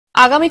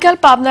আগামীকাল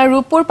পাবনার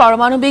রূপপুর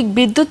পারমাণবিক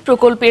বিদ্যুৎ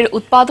প্রকল্পের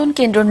উৎপাদন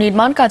কেন্দ্র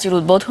নির্মাণ কাজের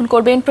উদ্বোধন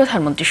করবেন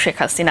প্রধানমন্ত্রী শেখ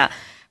হাসিনা।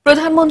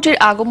 প্রধানমন্ত্রীর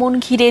আগমন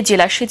ঘিরে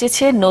জেলা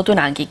সেজেছে নতুন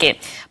আঙ্গিকে।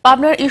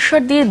 পাবনার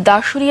ঈশ্বরদীর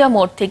দাসুরিয়া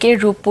মোড় থেকে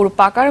রূপপুর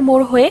পাকার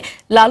মোড় হয়ে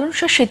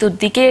লালনশাহ সেতুর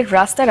দিকে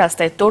রাস্তায়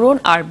রাস্তায় তোরণ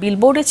আর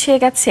বিলবোর্ডে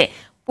ছেয়ে গেছে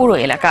পুরো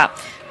এলাকা।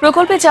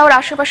 প্রকল্পে যাওয়ার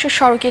আশেপাশের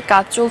সড়কে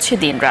কাজ চলছে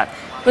দিনরাত।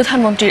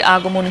 প্রধানমন্ত্রীর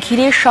আগমন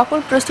ঘিরে সকল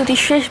প্রস্তুতি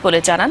শেষ বলে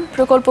জানান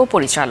প্রকল্প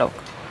পরিচালক।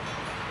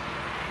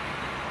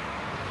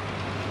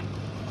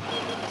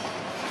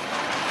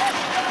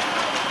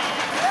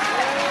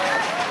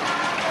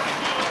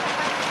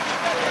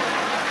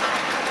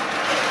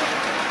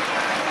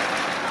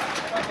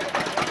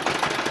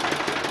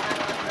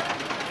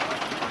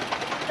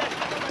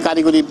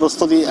 কারিগরি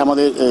প্রস্তুতি,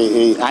 আমাদের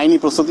এই আইনি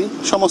প্রস্তুতি,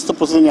 সমস্ত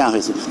প্রস্তুতি নেওয়া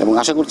হয়েছে এবং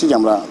আশা করছি যে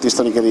আমরা 30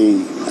 তারিখের এই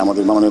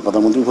আমাদের মাননীয়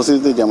প্রধানমন্ত্রীর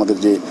উপস্থিতিতে যে আমাদের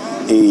যে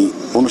এই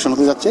অনুষ্ঠান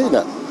হতে যাচ্ছে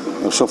এটা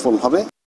সফল হবে।